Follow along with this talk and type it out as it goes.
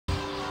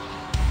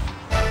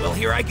Well,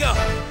 here I go.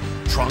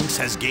 Trunks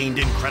has gained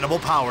incredible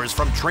powers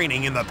from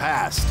training in the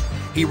past.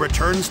 He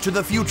returns to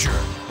the future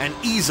and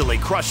easily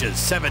crushes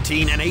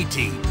 17 and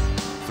 18.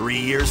 3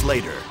 years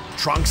later,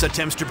 Trunks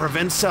attempts to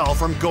prevent Cell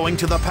from going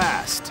to the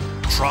past.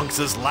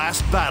 Trunks'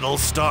 last battle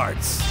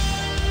starts.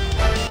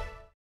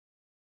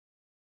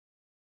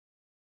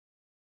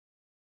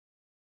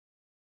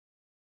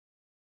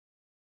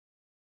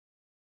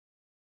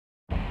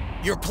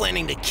 You're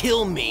planning to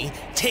kill me,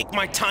 take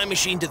my time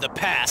machine to the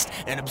past,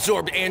 and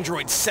absorb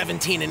androids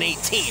 17 and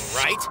 18,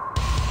 right?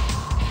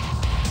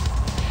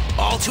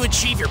 All to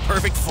achieve your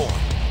perfect form.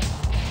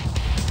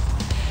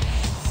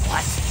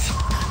 What?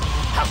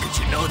 How could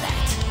you know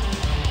that?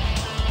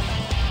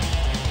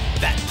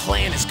 That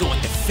plan is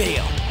going to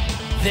fail.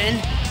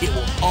 Then, it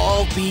will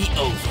all be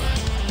over.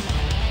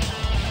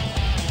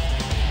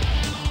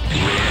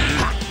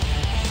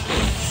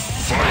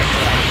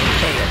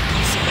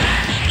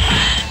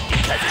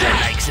 Because he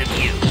likes of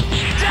you.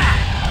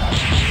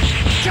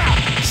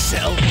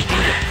 Cell, in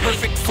your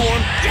perfect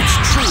form, it's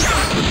true that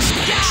I wouldn't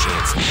stand a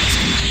chance against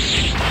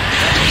you.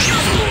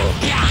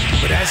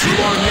 But as you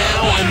are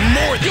now, I'm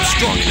more than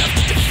strong enough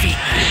to defeat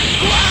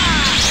you.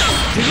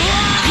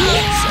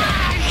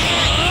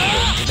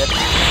 To the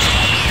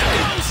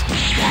past,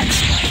 that's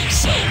why you're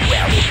so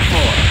well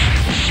informed.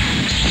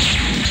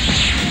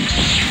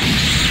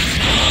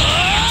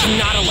 I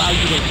cannot allow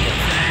you to live.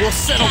 We'll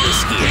settle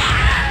this here.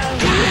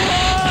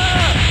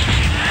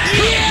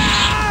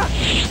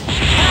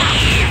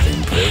 Even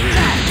proved,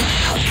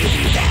 I'll give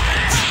you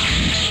that.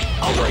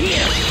 Over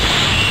here.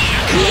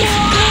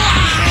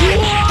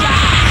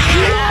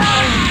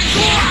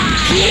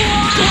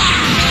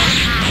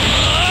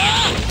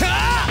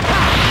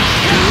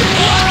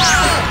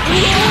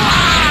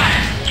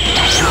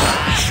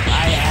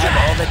 I have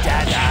all the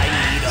data I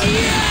need on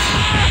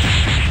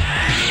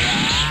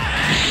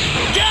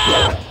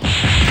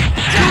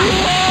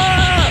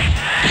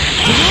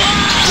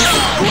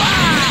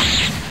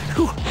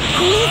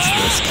Who is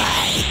this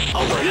guy?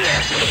 Over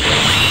here.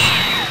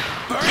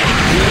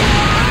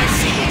 I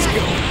see what's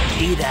going.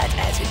 Be that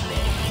as it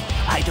may,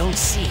 I don't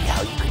see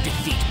how you could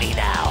defeat me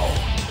now.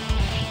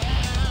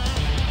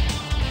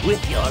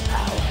 With your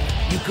power,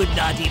 you could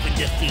not even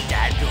defeat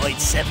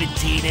androids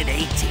 17 and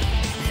 18,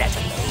 let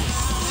alone.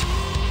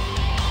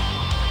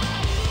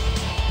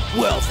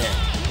 Well then,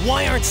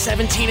 why aren't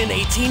 17 and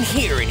 18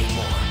 here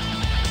anymore?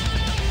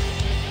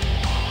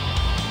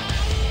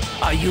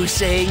 Are you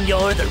saying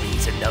you're the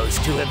reason those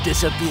two have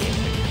disappeared?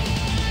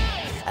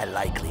 A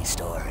likely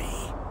story.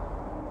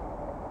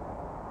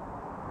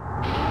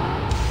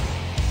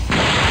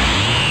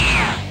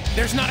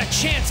 There's not a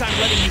chance I'm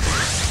letting you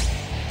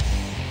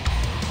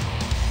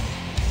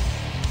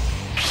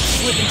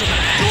slip into the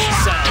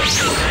past,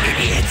 Cell.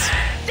 Idiots!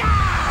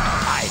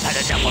 I've had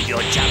enough of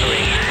your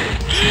jabbering.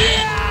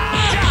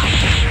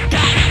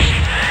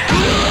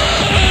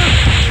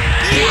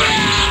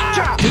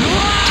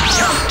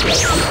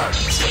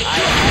 I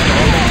have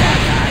all the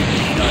data I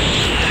need on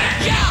you.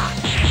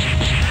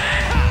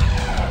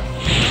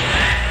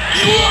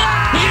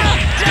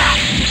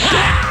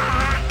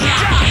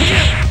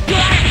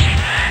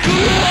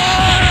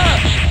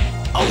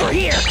 Over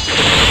here!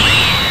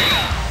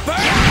 I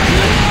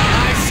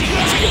see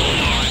what's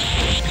going on.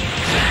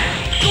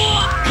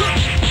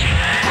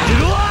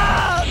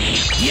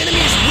 The enemy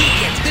is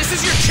weakened. This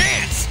is your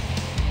chance.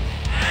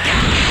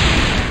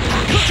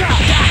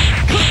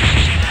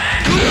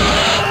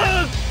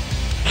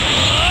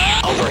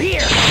 Over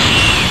here!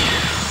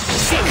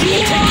 See if you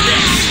can take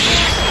this.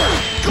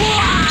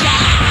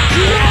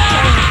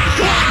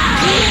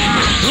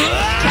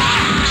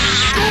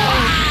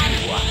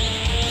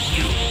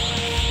 You,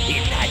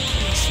 in that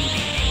case, you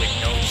leave me with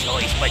no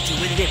choice but to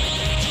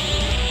eliminate you.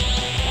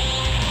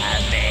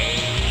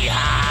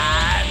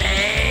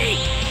 Hame!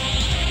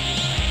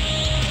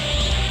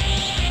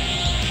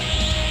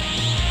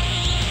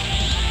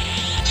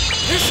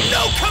 There's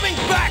no coming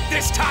back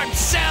this time,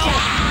 Cell.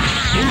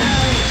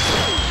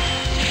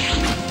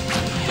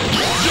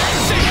 You're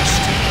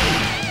finished.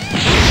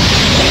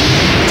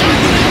 Time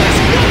to end this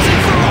once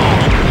and for all.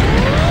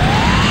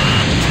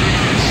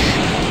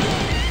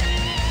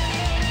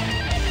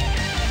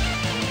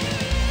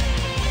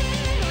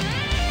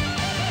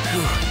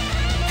 Whew.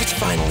 It's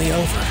finally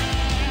over.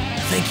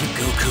 Thank you,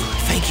 Goku.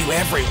 Thank you,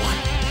 everyone.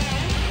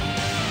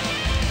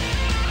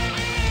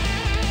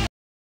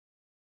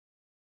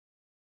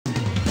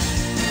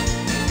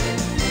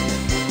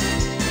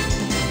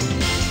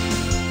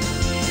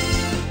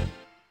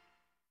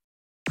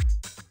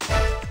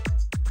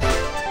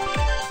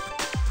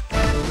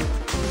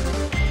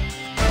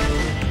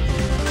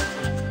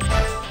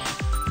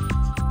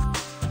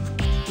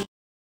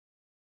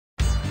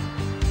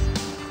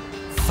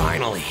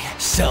 Finally,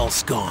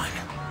 Cell's gone.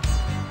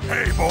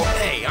 Hey, boy.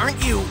 Hey,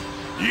 aren't you?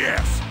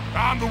 Yes,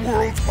 I'm the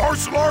world's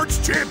martial arts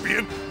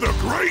champion, the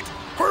Great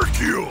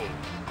Hercule.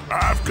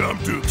 I've come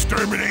to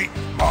exterminate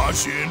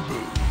Majin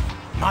Buu.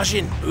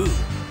 Majin Buu?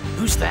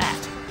 Who's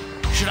that?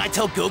 Should I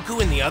tell Goku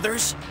and the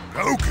others?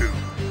 Goku?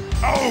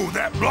 Oh,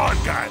 that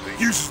blonde guy that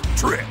uses the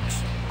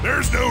tricks.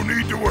 There's no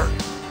need to worry.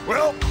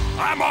 Well,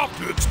 I'm off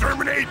to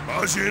exterminate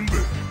Majin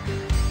Buu.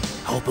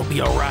 Hope he'll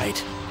be alright.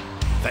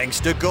 Thanks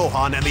to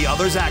Gohan and the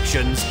others'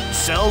 actions,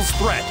 Cell's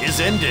threat is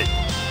ended.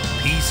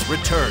 Peace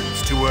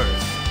returns to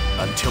Earth.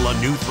 Until a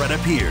new threat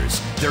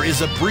appears, there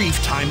is a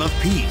brief time of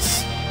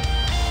peace.